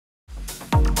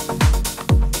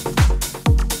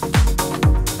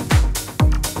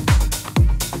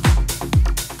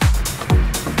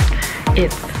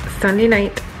It's Sunday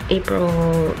night, April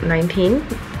 19th.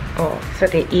 Oh,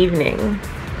 Sunday evening.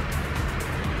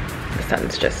 The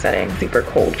sun's just setting, super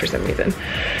cold for some reason.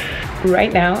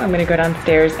 Right now, I'm gonna go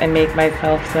downstairs and make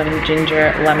myself some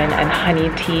ginger, lemon, and honey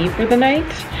tea for the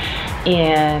night.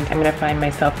 And I'm gonna find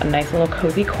myself a nice little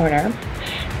cozy corner.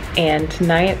 And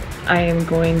tonight, I am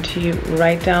going to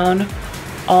write down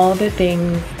all the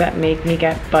things that make me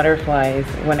get butterflies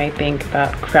when I think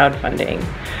about crowdfunding.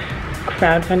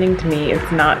 Crowdfunding to me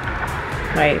is not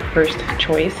my first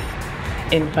choice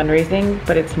in fundraising,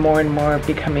 but it's more and more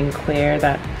becoming clear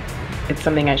that it's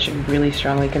something I should really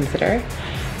strongly consider.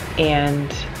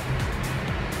 And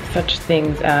such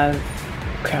things as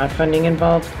crowdfunding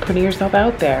involves putting yourself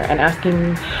out there and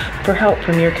asking for help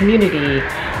from your community.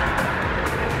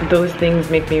 Those things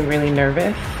make me really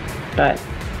nervous, but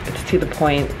it's to the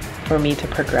point for me to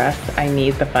progress. I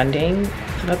need the funding.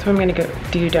 So that's what I'm gonna go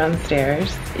do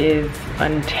downstairs, is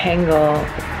untangle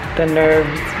the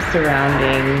nerves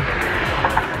surrounding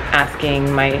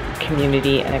asking my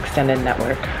community and extended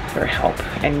network for help,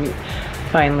 and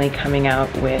finally coming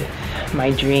out with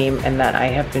my dream, and that I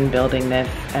have been building this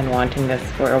and wanting this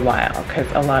for a while, because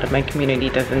a lot of my community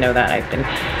doesn't know that I've been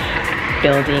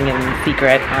building in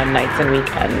secret on nights and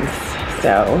weekends.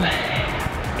 So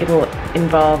it will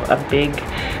involve a big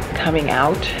coming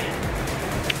out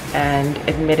and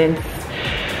admittance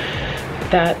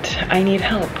that I need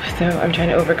help. So I'm trying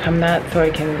to overcome that so I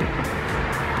can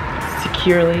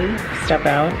securely step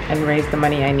out and raise the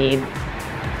money I need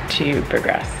to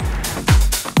progress.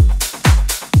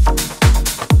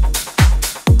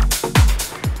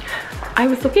 I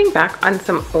was looking back on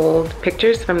some old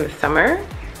pictures from the summer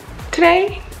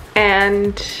today,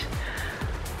 and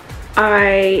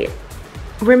I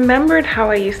remembered how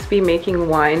I used to be making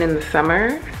wine in the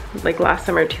summer, like last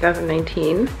summer,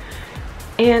 2019,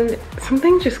 and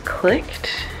something just clicked,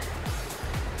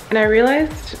 and I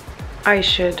realized I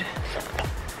should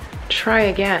try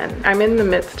again. I'm in the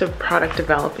midst of product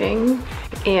developing,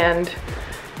 and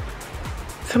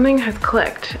something has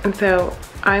clicked, and so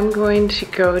I'm going to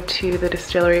go to the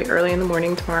distillery early in the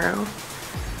morning tomorrow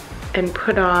and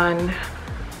put on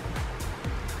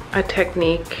a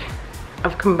technique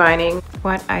of combining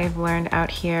what I've learned out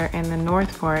here in the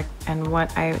North Fork and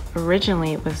what I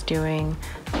originally was doing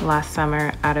last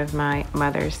summer out of my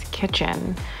mother's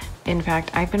kitchen. In fact,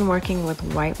 I've been working with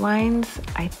white wines.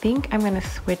 I think I'm gonna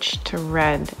switch to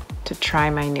red to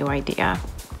try my new idea.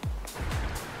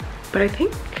 But I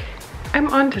think I'm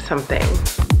onto something.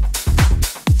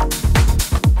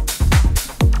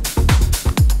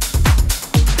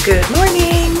 Good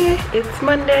morning, it's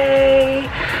Monday.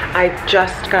 I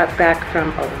just got back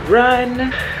from a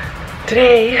run.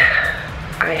 Today,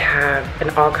 I have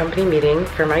an all-company meeting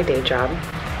for my day job,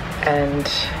 and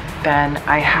then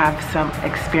I have some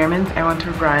experiments I want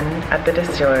to run at the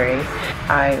distillery.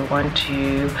 I want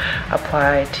to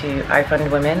apply to I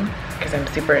Fund Women because I'm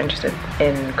super interested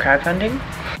in crowdfunding.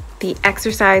 The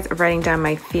exercise of writing down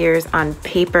my fears on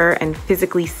paper and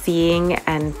physically seeing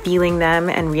and feeling them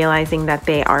and realizing that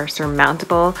they are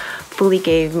surmountable fully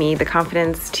gave me the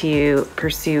confidence to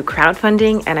pursue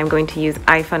crowdfunding, and I'm going to use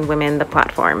I Fund Women, the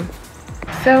platform.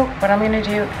 So what I'm going to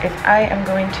do is I am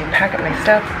going to pack up my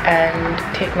stuff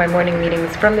and take my morning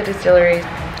meetings from the distillery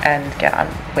and get on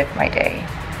with my day.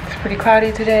 It's pretty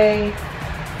cloudy today,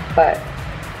 but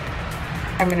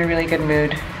I'm in a really good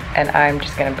mood, and I'm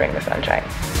just going to bring the sunshine.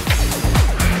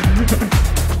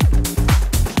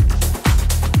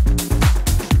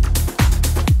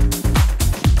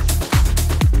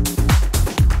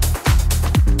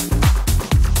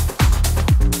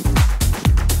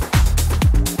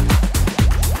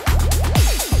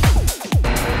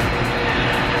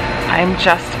 I'm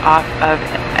just off of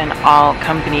an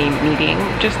all-company meeting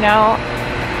just now,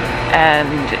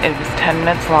 and it was 10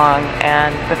 minutes long,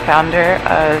 and the founder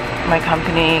of my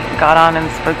company got on and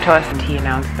spoke to us, and he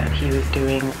announced that he was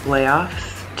doing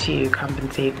layoffs to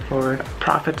compensate for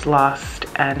profits lost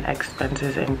and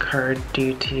expenses incurred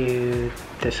due to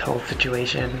this whole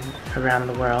situation around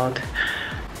the world,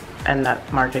 and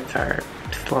that markets are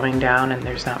slowing down and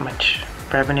there's not much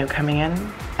revenue coming in.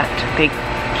 That they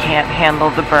can't handle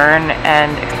the burn,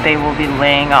 and they will be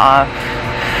laying off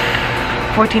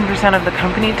 14% of the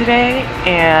company today,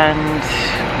 and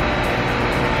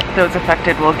those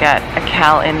affected will get a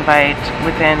Cale invite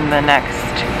within the next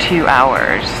 2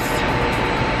 hours.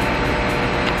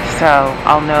 So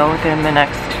I'll know within the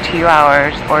next 2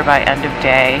 hours or by end of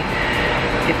day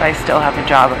if I still have a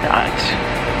job or not.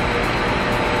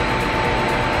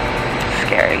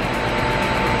 Scary.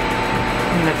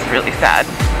 And it's really sad.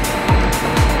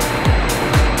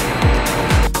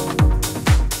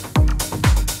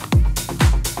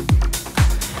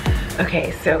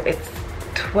 Okay, so it's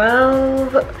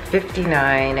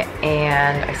 12:59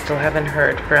 and I still haven't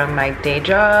heard from my day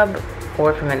job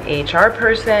or from an HR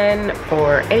person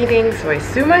or anything, so I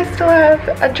assume I still have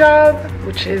a job,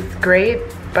 which is great,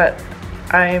 but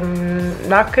I'm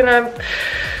not gonna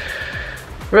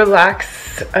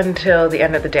relax until the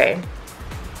end of the day.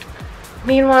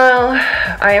 Meanwhile,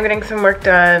 I am getting some work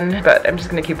done, but I'm just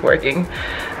gonna keep working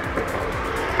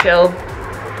till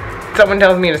someone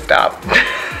tells me to stop.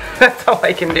 That's all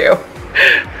I can do.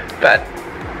 But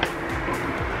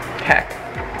heck,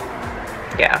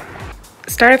 yeah.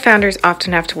 Startup founders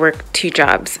often have to work two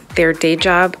jobs, their day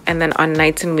job, and then on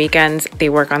nights and weekends, they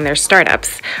work on their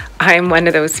startups. I'm one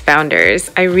of those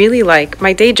founders. I really like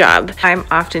my day job. I'm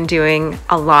often doing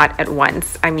a lot at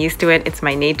once. I'm used to it. It's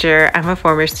my nature. I'm a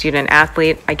former student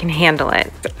athlete. I can handle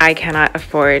it. I cannot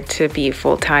afford to be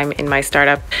full-time in my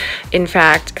startup. In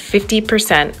fact,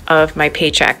 50% of my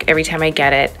paycheck, every time I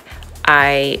get it,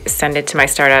 I send it to my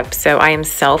startup. So I am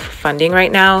self-funding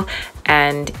right now.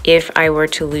 And if I were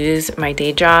to lose my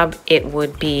day job, it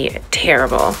would be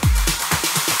terrible.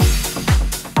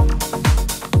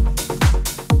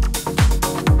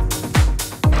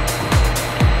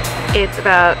 It's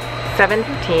about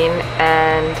 7:15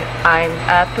 and I'm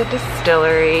at the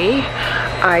distillery.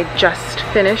 I just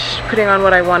finished putting on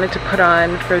what I wanted to put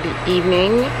on for the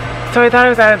evening. So I thought I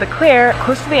was out of the clear.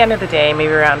 Close to the end of the day,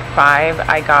 maybe around 5,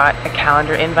 I got a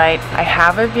calendar invite. I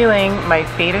have a feeling my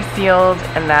fate is sealed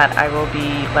and that I will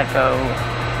be let go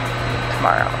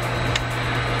tomorrow.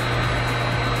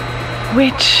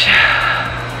 Which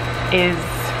is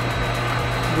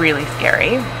really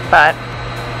scary, but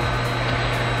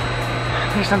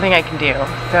there's something I can do.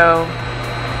 So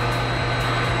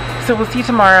we'll see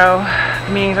tomorrow.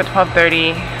 The meeting's at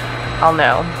 12:30. I'll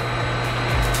know.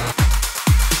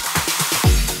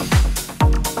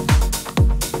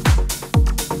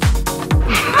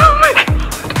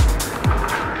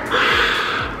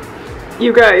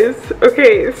 You guys,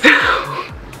 okay, so,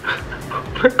 oh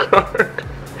my god.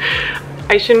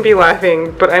 I shouldn't be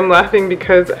laughing, but I'm laughing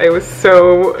because I was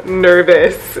so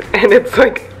nervous and it's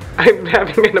like I'm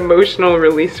having an emotional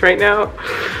release right now.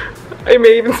 I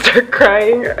may even start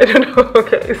crying, I don't know.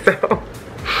 Okay, so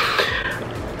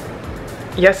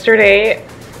yesterday,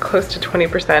 close to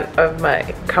 20% of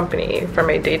my company from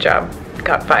my day job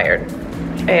got fired,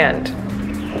 and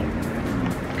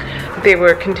they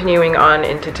were continuing on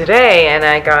into today, and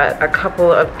I got a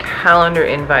couple of calendar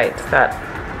invites that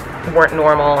weren't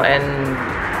normal and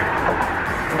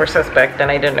were suspect, and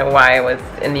I didn't know why I was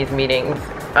in these meetings.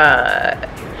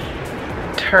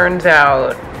 Turns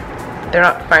out they're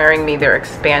not firing me, they're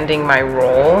expanding my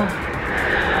role.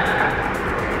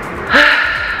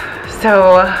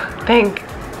 So thank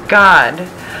God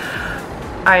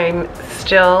I'm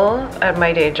still at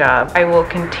my day job. I will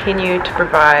continue to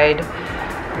provide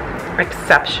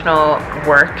exceptional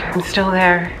work. I'm still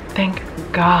there, thank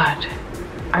God.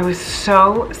 I was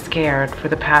so scared for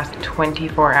the past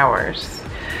 24 hours.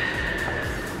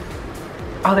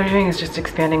 All they're doing is just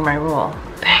expanding my role.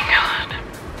 Thank God.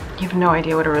 You have no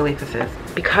idea what a relief this is.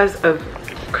 Because of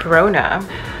Corona,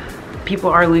 people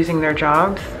are losing their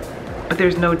jobs, but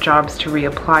there's no jobs to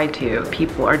reapply to.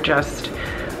 People are just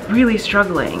really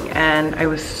struggling, and I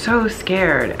was so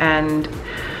scared, and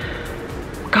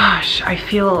gosh, I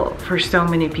feel for so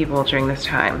many people during this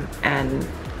time, and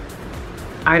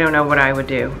I don't know what I would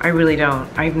do. I really don't.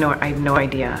 I have no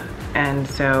idea. And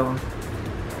so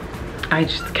I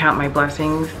just count my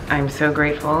blessings. I'm so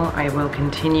grateful. I will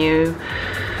continue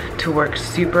to work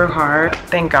super hard.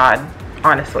 Thank God,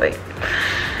 honestly.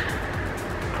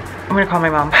 I'm gonna call my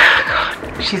mom.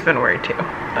 God, she's been worried too,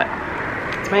 but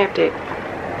it's my update.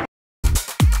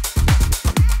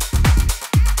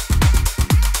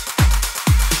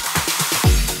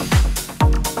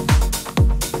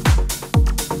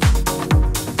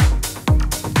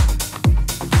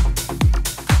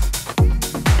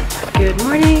 Good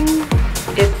morning.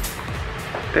 It's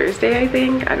Thursday, I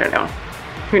think. I don't know.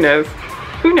 Who knows?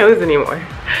 Who knows anymore?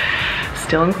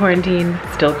 Still in quarantine,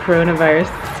 still coronavirus,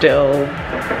 still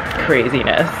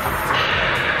craziness.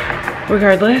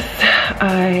 Regardless,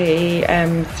 I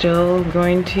am still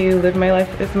going to live my life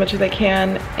as much as I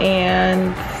can,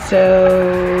 and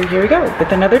so here we go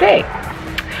with another day.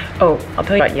 Oh, I'll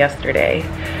tell you about yesterday.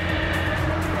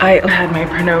 I had my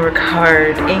Pernod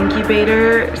Ricard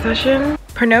incubator session.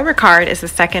 Pernod Ricard is the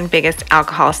second biggest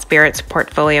alcohol spirits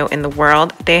portfolio in the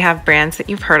world. They have brands that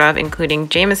you've heard of, including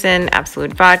Jameson,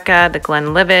 Absolute Vodka, the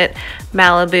Glenlivet,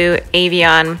 Malibu,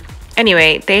 Avion,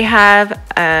 Anyway, they have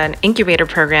an incubator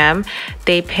program.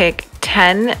 They pick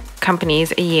 10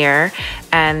 companies a year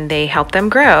and they help them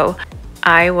grow.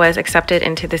 I was accepted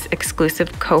into this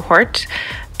exclusive cohort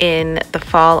in the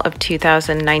fall of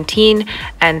 2019,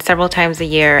 and several times a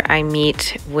year I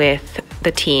meet with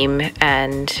the team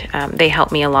and they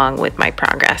help me along with my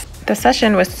progress. The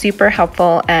session was super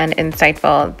helpful and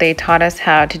insightful. They taught us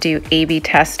how to do A/B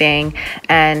testing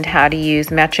and how to use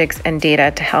metrics and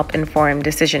data to help inform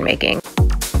decision making.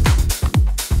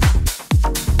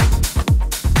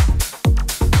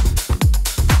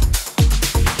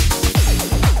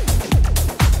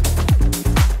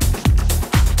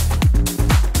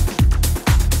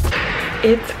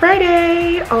 It's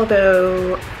Friday,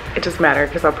 although it doesn't matter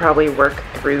because I'll probably work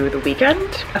through the weekend.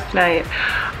 Last night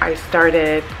I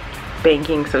started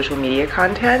banking social media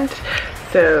content,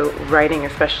 so writing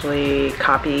especially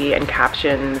copy and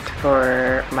captions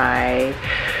for my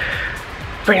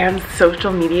brand's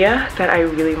social media that I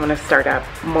really want to start up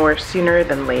more sooner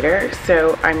than later.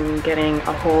 So I'm getting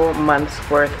a whole month's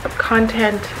worth of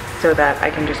content so that I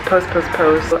can just post.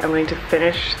 So I'm going to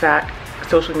finish that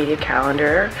social media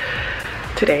calendar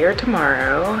today or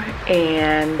tomorrow,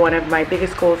 and one of my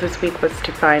biggest goals this week was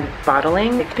to find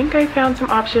bottling. I think I found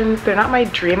some options. They're not my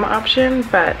dream option,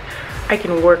 but I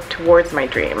can work towards my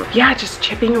dream. Yeah, just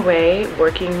chipping away,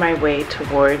 working my way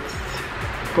towards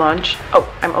launch.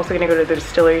 Oh, I'm also gonna go to the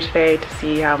distillery today to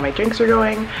see how my drinks are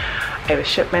going. I have a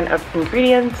shipment of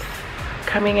ingredients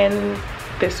coming in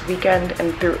this weekend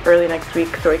and through early next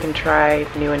week so I can try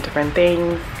new and different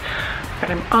things. But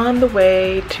I'm on the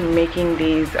way to making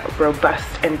these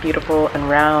robust and beautiful and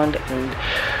round and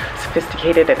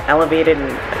sophisticated and elevated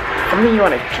and something you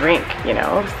want to drink, you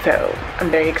know? So I'm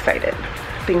very excited.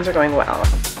 Things are going well.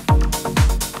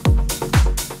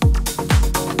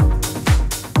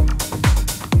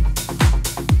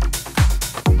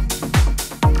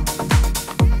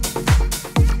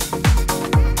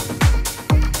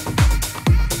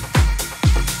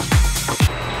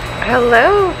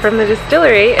 Hello from the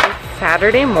distillery.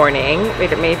 Saturday morning.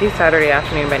 Wait, it may be Saturday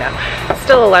afternoon by now. It's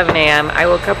still 11 a.m. I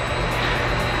woke up,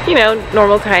 you know,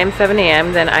 normal time, 7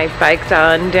 a.m. Then I biked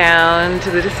on down to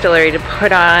the distillery to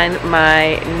put on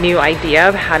my new idea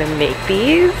of how to make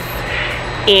these.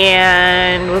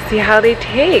 And we'll see how they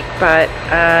take. But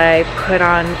I put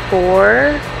on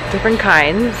 4 different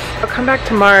kinds. I'll come back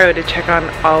tomorrow to check on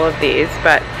all of these.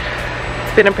 But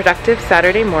it's been a productive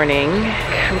Saturday morning.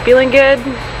 I'm feeling good.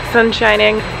 Sun's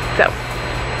shining. So